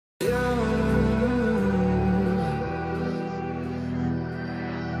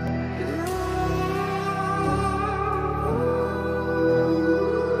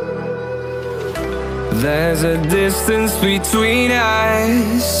There's a distance between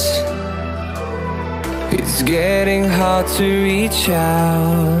us. It's getting hard to reach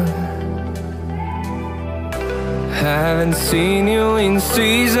out. Haven't seen you in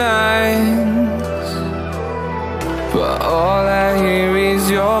seasons, but all I hear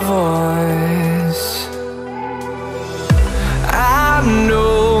is your voice. I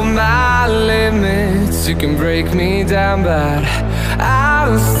know my limits, you can break me down, but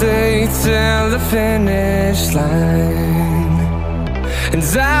I'll stay till the finish line. And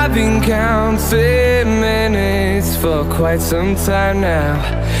I've been counting minutes for quite some time now,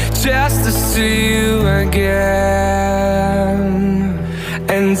 just to see you again.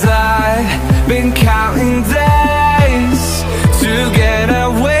 And I've been counting days to get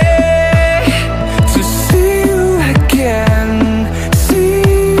away, to see you again, see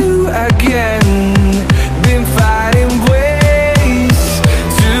you again. Been fighting ways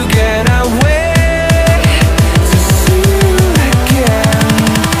to get away, to see you again,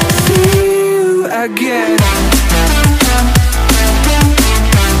 see you again.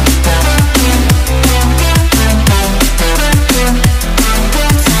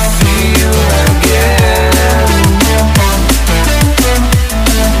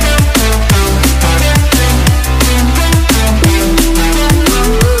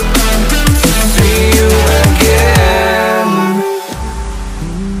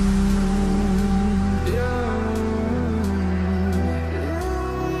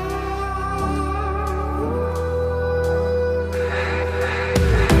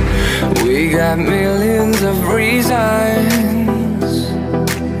 We got millions of reasons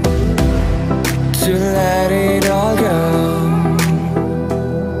to let it all go.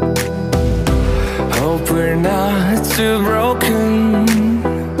 Hope we're not too broken.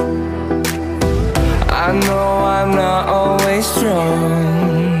 I know I'm not always strong,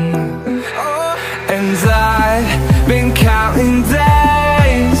 and I've been counting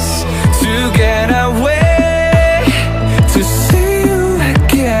days to get away, to see you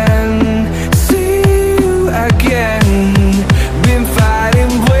again, see you again. Been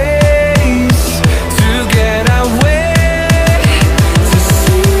fighting ways to get away, to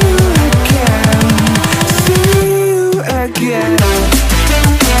see you again, see you again.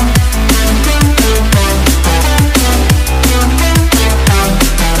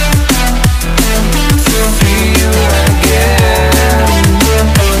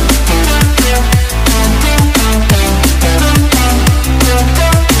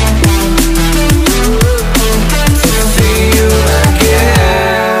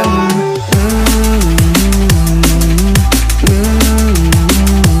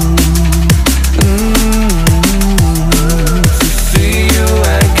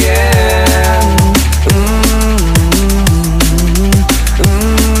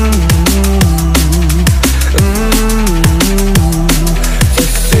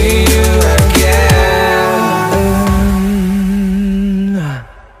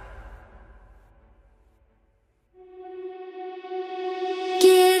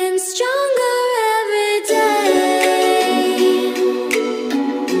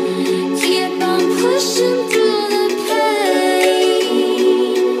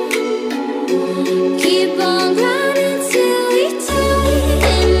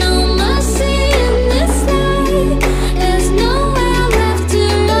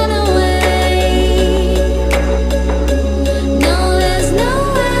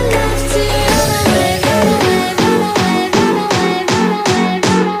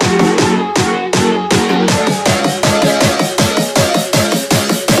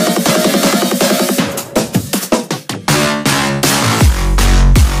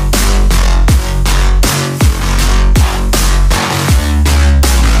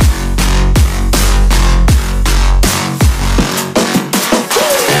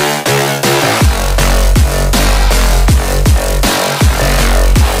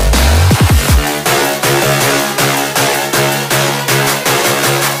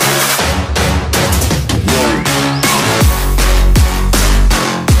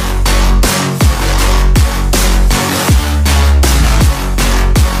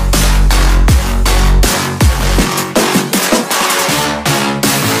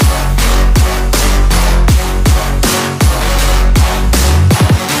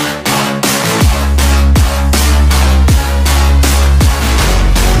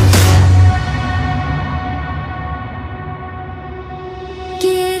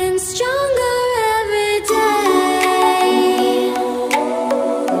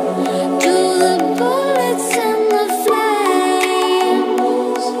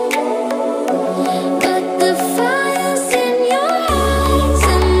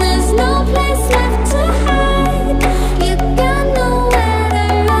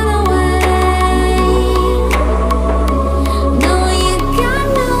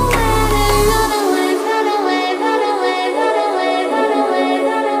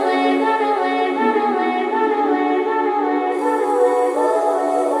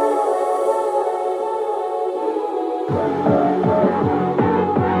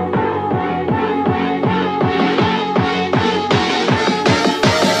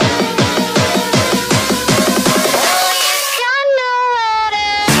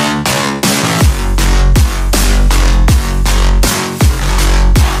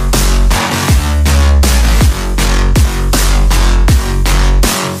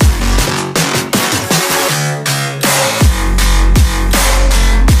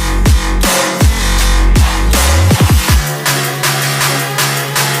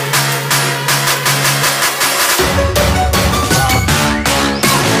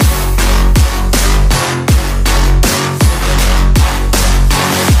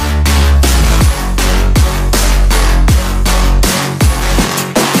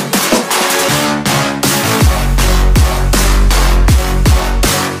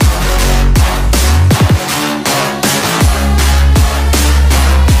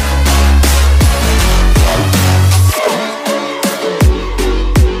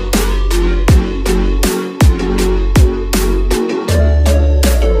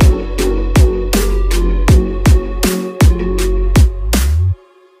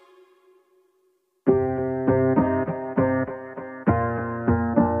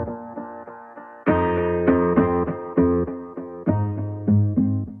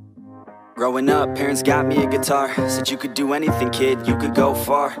 Growing up, parents got me a guitar. Said you could do anything, kid, you could go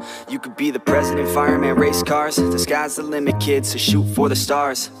far. You could be the president, fireman, race cars. The sky's the limit, kid, so shoot for the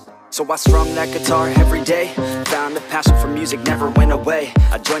stars. So I strummed that guitar every day. Found the passion for music never went away.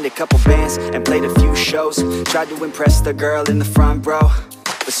 I joined a couple bands and played a few shows. Tried to impress the girl in the front row.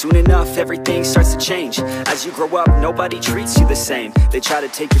 But soon enough, everything starts to change. As you grow up, nobody treats you the same. They try to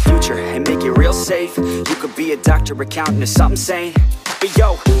take your future and make it real safe. You could be a doctor, accountant, or something sane. But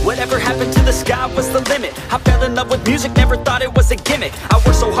yo, whatever happened to the sky was the limit. I fell in love with music, never thought it was a gimmick. I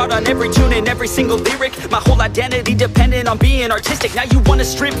worked so hard on every tune and every single lyric. My whole identity depended on being artistic. Now you wanna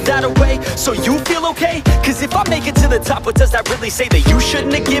strip that away, so you feel okay? Cause if I make it to the top, what does that really say? That you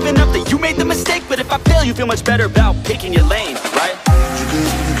shouldn't have given up, that you made the mistake? But if I fail, you feel much better about picking your lane, right?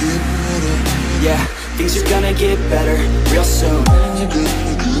 Yeah, things are gonna get better real soon.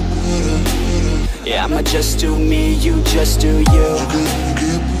 Yeah, I'ma just do me, you just do you.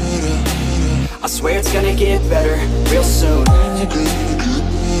 I swear it's gonna get better real soon.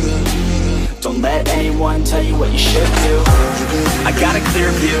 Don't let anyone tell you what you should do. I got a clear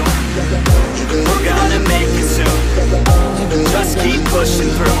view, we're gonna make it soon. Just keep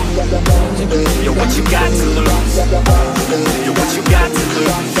pushing through. You're what you got to lose. You're what you got to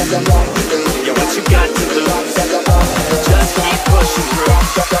lose. You're what you got to lose. Just keep pushing through.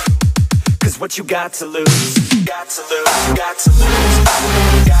 Cause what you got to lose, got to lose, got to lose,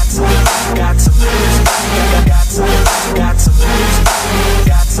 got to lose, got to lose, got to lose, got to lose,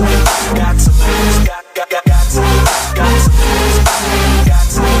 got to lose, got to lose, got to lose, got to lose, got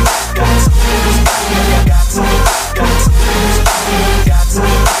to lose, got to lose, got to lose, got to lose, got to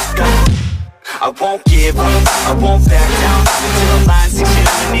lose. I won't give up, I won't back down until the line sinks in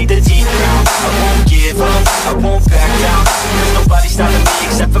underneath the deep ground. I won't give up, I won't back down. There's nobody stopping me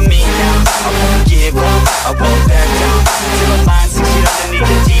except for me now. I won't give up, I won't back down until the line sinks in underneath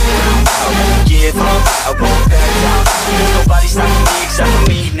the deep ground. I won't give up, I won't back down. There's nobody stopping me except for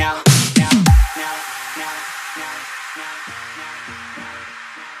me now.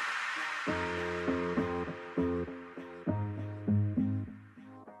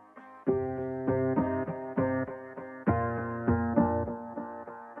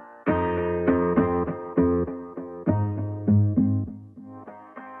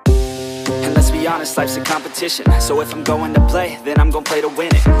 Be honest, life's a competition. So if I'm going to play, then I'm gonna play to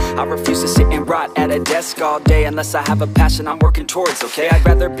win it. I refuse to sit and rot at a desk all day unless I have a passion I'm working towards, okay? I'd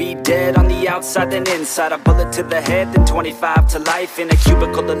rather be dead on the outside than inside. A bullet to the head than 25 to life in a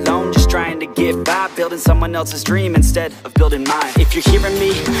cubicle alone, just trying to get by, building someone else's dream instead of building mine. If you're hearing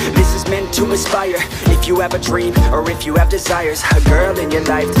me, this is meant to inspire. If you have a dream, or if you have desires, a girl in your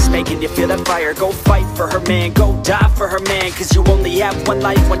life that's making you feel that fire, go fight for her man, go die for her man. Cause you only have one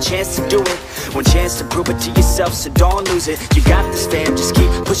life, one chance to do it, one chance to prove it to yourself, so don't lose it. You got this, fam, just keep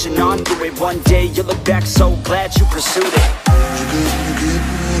pushing on through it. One day you'll look back so glad you pursued it.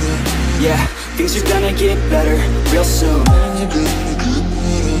 Yeah, things are gonna get better real soon.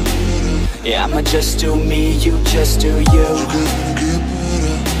 Yeah, I'ma just do me, you just do you.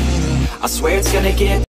 I swear it's gonna get